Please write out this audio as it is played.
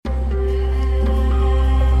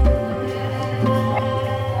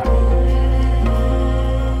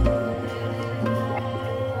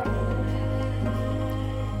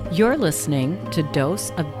You're listening to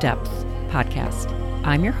Dose of Depth podcast.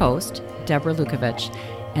 I'm your host, Deborah Lukovich,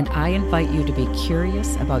 and I invite you to be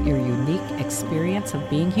curious about your unique experience of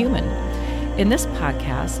being human. In this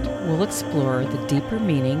podcast, we'll explore the deeper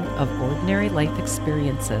meaning of ordinary life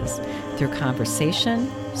experiences through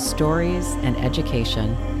conversation, stories, and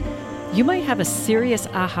education. You might have a serious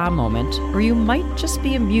aha moment, or you might just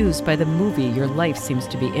be amused by the movie your life seems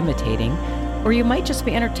to be imitating, or you might just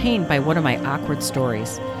be entertained by one of my awkward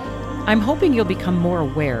stories. I'm hoping you'll become more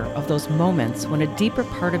aware of those moments when a deeper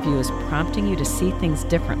part of you is prompting you to see things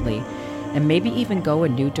differently and maybe even go a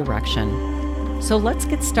new direction. So let's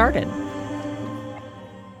get started.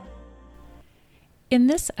 In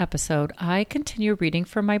this episode, I continue reading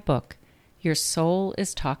from my book, Your Soul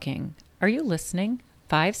is Talking. Are you listening?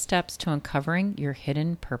 5 Steps to Uncovering Your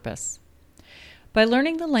Hidden Purpose. By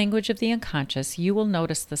learning the language of the unconscious, you will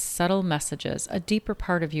notice the subtle messages a deeper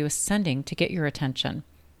part of you is sending to get your attention.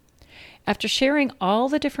 After sharing all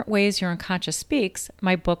the different ways your unconscious speaks,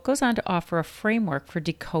 my book goes on to offer a framework for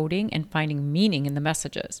decoding and finding meaning in the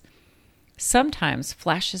messages. Sometimes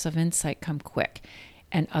flashes of insight come quick,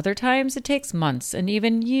 and other times it takes months and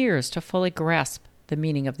even years to fully grasp the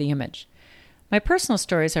meaning of the image. My personal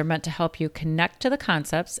stories are meant to help you connect to the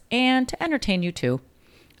concepts and to entertain you too.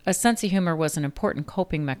 A sense of humor was an important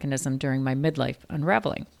coping mechanism during my midlife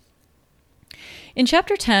unraveling. In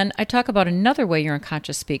Chapter 10, I talk about another way your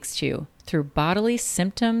unconscious speaks to you, through bodily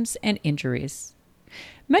symptoms and injuries.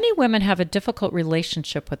 Many women have a difficult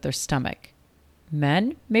relationship with their stomach.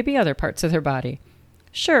 Men, maybe other parts of their body.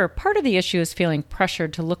 Sure, part of the issue is feeling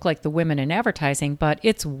pressured to look like the women in advertising, but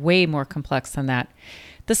it's way more complex than that.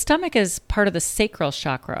 The stomach is part of the sacral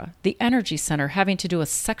chakra, the energy center having to do with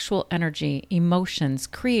sexual energy, emotions,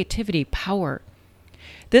 creativity, power.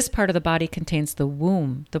 This part of the body contains the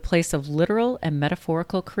womb, the place of literal and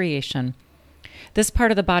metaphorical creation. This part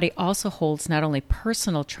of the body also holds not only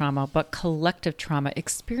personal trauma, but collective trauma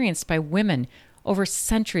experienced by women over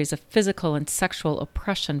centuries of physical and sexual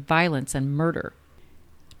oppression, violence, and murder.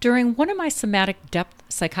 During one of my somatic depth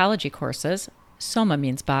psychology courses, soma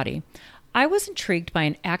means body, I was intrigued by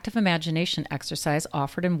an active imagination exercise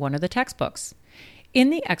offered in one of the textbooks. In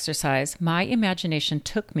the exercise, my imagination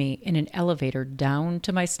took me in an elevator down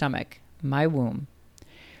to my stomach, my womb.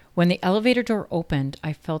 When the elevator door opened,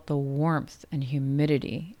 I felt the warmth and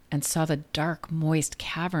humidity and saw the dark, moist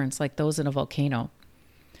caverns like those in a volcano.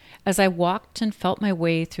 As I walked and felt my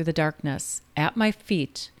way through the darkness, at my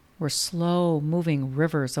feet were slow-moving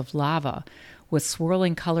rivers of lava with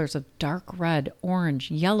swirling colors of dark red, orange,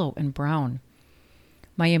 yellow, and brown.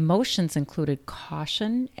 My emotions included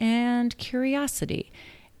caution and curiosity,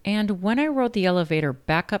 and when I rode the elevator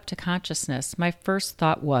back up to consciousness, my first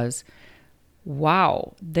thought was,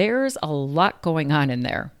 wow, there's a lot going on in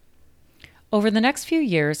there. Over the next few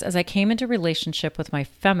years, as I came into relationship with my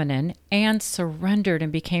feminine and surrendered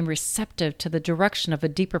and became receptive to the direction of a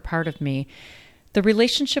deeper part of me, the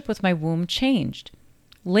relationship with my womb changed.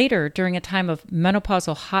 Later, during a time of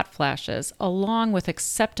menopausal hot flashes, along with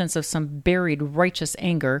acceptance of some buried righteous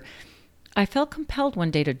anger, I felt compelled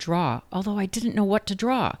one day to draw, although I didn't know what to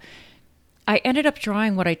draw. I ended up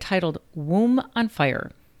drawing what I titled Womb on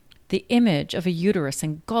Fire. The image of a uterus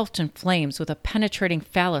engulfed in flames with a penetrating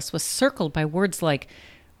phallus was circled by words like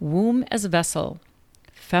womb as vessel,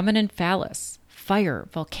 feminine phallus, fire,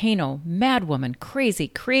 volcano, madwoman, crazy,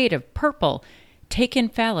 creative, purple, take-in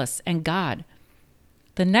phallus, and God.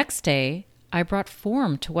 The next day, I brought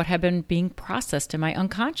form to what had been being processed in my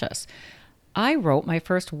unconscious. I wrote my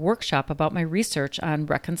first workshop about my research on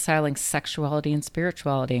reconciling sexuality and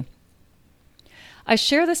spirituality. I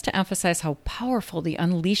share this to emphasize how powerful the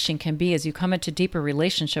unleashing can be as you come into deeper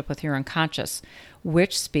relationship with your unconscious,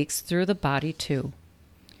 which speaks through the body too.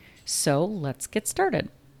 So let's get started.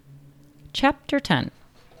 Chapter 10,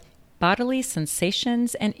 Bodily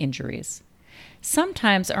Sensations and Injuries.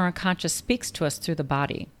 Sometimes our unconscious speaks to us through the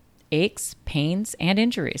body, aches, pains, and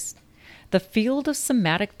injuries. The field of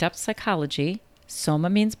somatic depth psychology, soma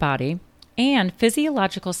means body, and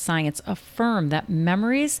physiological science affirm that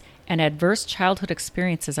memories and adverse childhood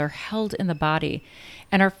experiences are held in the body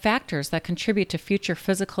and are factors that contribute to future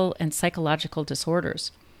physical and psychological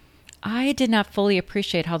disorders. I did not fully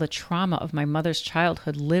appreciate how the trauma of my mother's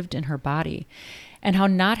childhood lived in her body, and how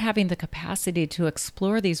not having the capacity to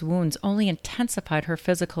explore these wounds only intensified her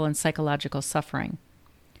physical and psychological suffering.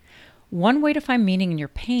 One way to find meaning in your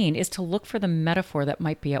pain is to look for the metaphor that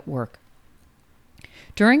might be at work.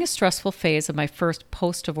 During a stressful phase of my first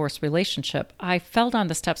post-divorce relationship, I fell down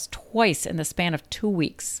the steps twice in the span of 2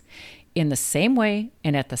 weeks, in the same way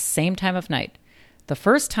and at the same time of night. The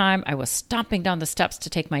first time, I was stomping down the steps to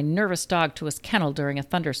take my nervous dog to his kennel during a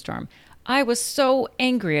thunderstorm. I was so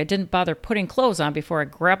angry I didn't bother putting clothes on before I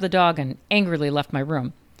grabbed the dog and angrily left my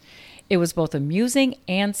room. It was both amusing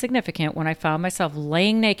and significant when I found myself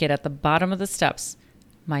laying naked at the bottom of the steps,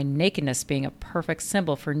 my nakedness being a perfect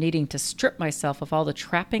symbol for needing to strip myself of all the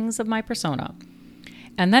trappings of my persona.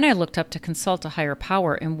 And then I looked up to consult a higher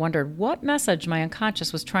power and wondered what message my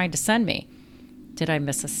unconscious was trying to send me. Did I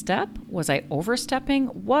miss a step? Was I overstepping?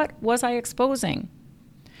 What was I exposing?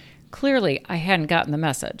 Clearly, I hadn't gotten the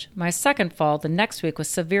message. My second fall the next week was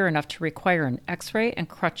severe enough to require an x-ray and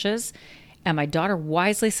crutches, and my daughter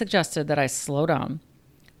wisely suggested that I slow down.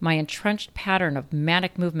 My entrenched pattern of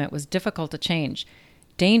manic movement was difficult to change.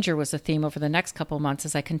 Danger was the theme over the next couple months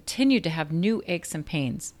as I continued to have new aches and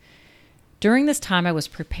pains. During this time, I was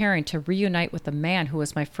preparing to reunite with the man who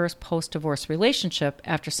was my first post-divorce relationship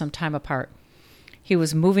after some time apart. He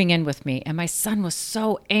was moving in with me, and my son was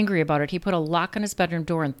so angry about it, he put a lock on his bedroom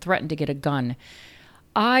door and threatened to get a gun.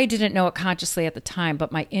 I didn't know it consciously at the time,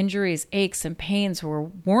 but my injuries, aches, and pains were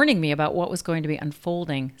warning me about what was going to be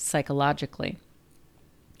unfolding psychologically.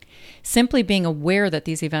 Simply being aware that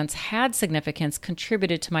these events had significance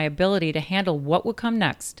contributed to my ability to handle what would come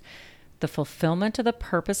next, the fulfillment of the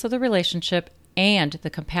purpose of the relationship, and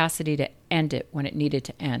the capacity to end it when it needed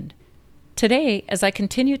to end. Today, as I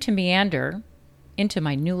continue to meander into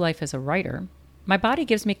my new life as a writer, my body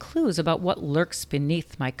gives me clues about what lurks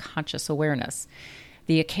beneath my conscious awareness.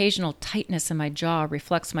 The occasional tightness in my jaw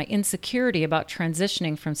reflects my insecurity about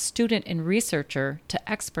transitioning from student and researcher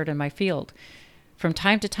to expert in my field. From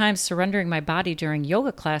time to time, surrendering my body during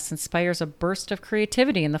yoga class inspires a burst of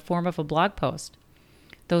creativity in the form of a blog post.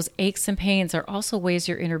 Those aches and pains are also ways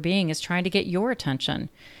your inner being is trying to get your attention.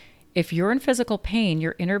 If you're in physical pain,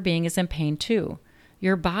 your inner being is in pain too.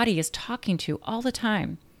 Your body is talking to you all the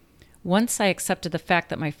time. Once I accepted the fact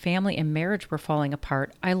that my family and marriage were falling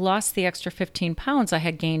apart, I lost the extra 15 pounds I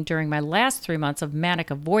had gained during my last 3 months of manic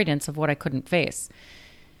avoidance of what I couldn't face.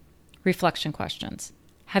 Reflection questions.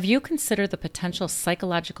 Have you considered the potential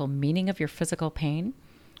psychological meaning of your physical pain?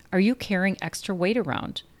 Are you carrying extra weight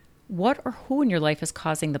around? What or who in your life is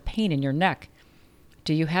causing the pain in your neck?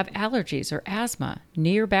 Do you have allergies or asthma,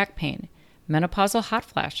 knee or back pain, menopausal hot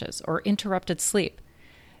flashes, or interrupted sleep?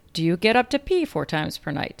 Do you get up to pee 4 times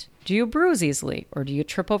per night? Do you bruise easily, or do you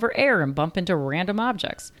trip over air and bump into random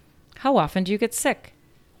objects? How often do you get sick?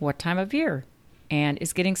 What time of year? And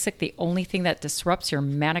is getting sick the only thing that disrupts your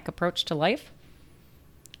manic approach to life?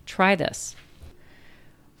 Try this.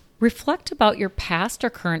 Reflect about your past or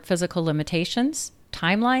current physical limitations,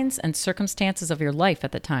 timelines, and circumstances of your life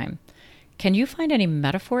at the time. Can you find any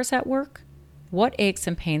metaphors at work? What aches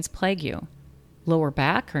and pains plague you? Lower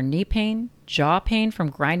back or knee pain, jaw pain from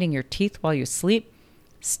grinding your teeth while you sleep,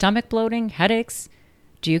 stomach bloating, headaches?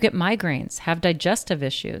 Do you get migraines, have digestive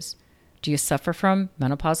issues? Do you suffer from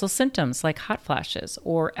menopausal symptoms like hot flashes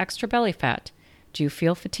or extra belly fat? Do you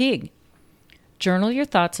feel fatigue? Journal your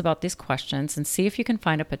thoughts about these questions and see if you can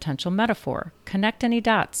find a potential metaphor, connect any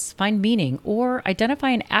dots, find meaning, or identify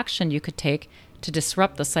an action you could take to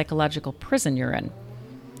disrupt the psychological prison you're in.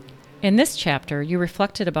 In this chapter, you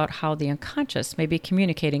reflected about how the unconscious may be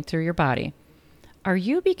communicating through your body. Are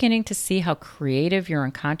you beginning to see how creative your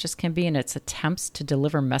unconscious can be in its attempts to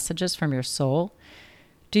deliver messages from your soul?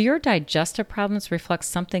 Do your digestive problems reflect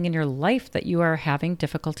something in your life that you are having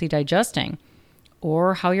difficulty digesting?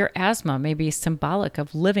 Or how your asthma may be symbolic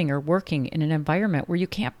of living or working in an environment where you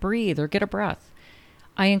can't breathe or get a breath?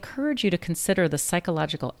 I encourage you to consider the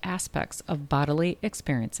psychological aspects of bodily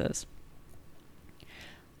experiences.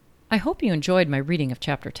 I hope you enjoyed my reading of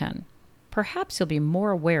Chapter 10. Perhaps you'll be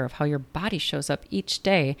more aware of how your body shows up each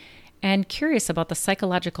day and curious about the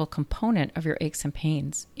psychological component of your aches and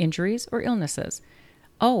pains, injuries, or illnesses.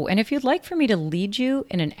 Oh, and if you'd like for me to lead you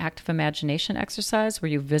in an active imagination exercise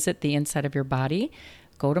where you visit the inside of your body,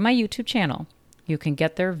 go to my YouTube channel. You can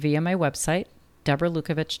get there via my website,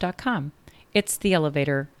 deborahlukovich.com. It's the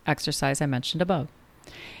elevator exercise I mentioned above.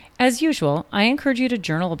 As usual, I encourage you to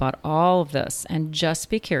journal about all of this and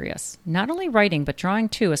just be curious. Not only writing, but drawing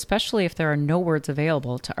too, especially if there are no words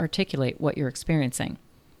available to articulate what you're experiencing.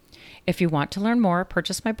 If you want to learn more,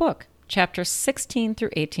 purchase my book. Chapters 16 through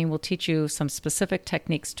 18 will teach you some specific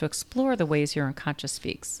techniques to explore the ways your unconscious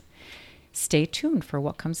speaks. Stay tuned for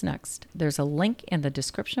what comes next. There's a link in the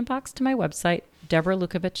description box to my website,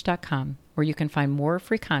 deborahlukovich.com, where you can find more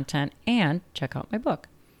free content and check out my book.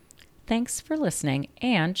 Thanks for listening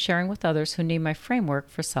and sharing with others who need my framework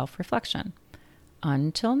for self-reflection.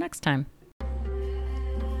 Until next time.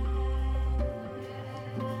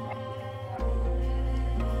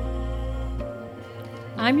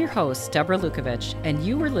 I'm your host, Deborah Lukovich, and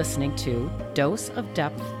you are listening to Dose of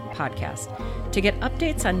Depth podcast. To get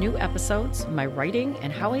updates on new episodes, my writing,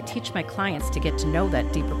 and how I teach my clients to get to know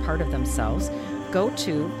that deeper part of themselves, go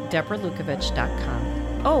to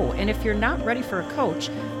deborahlukovich.com. Oh, and if you're not ready for a coach,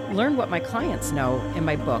 learn what my clients know in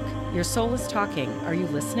my book, Your Soul is Talking. Are you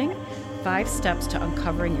listening? 5 Steps to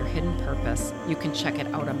Uncovering Your Hidden Purpose. You can check it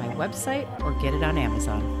out on my website or get it on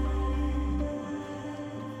Amazon.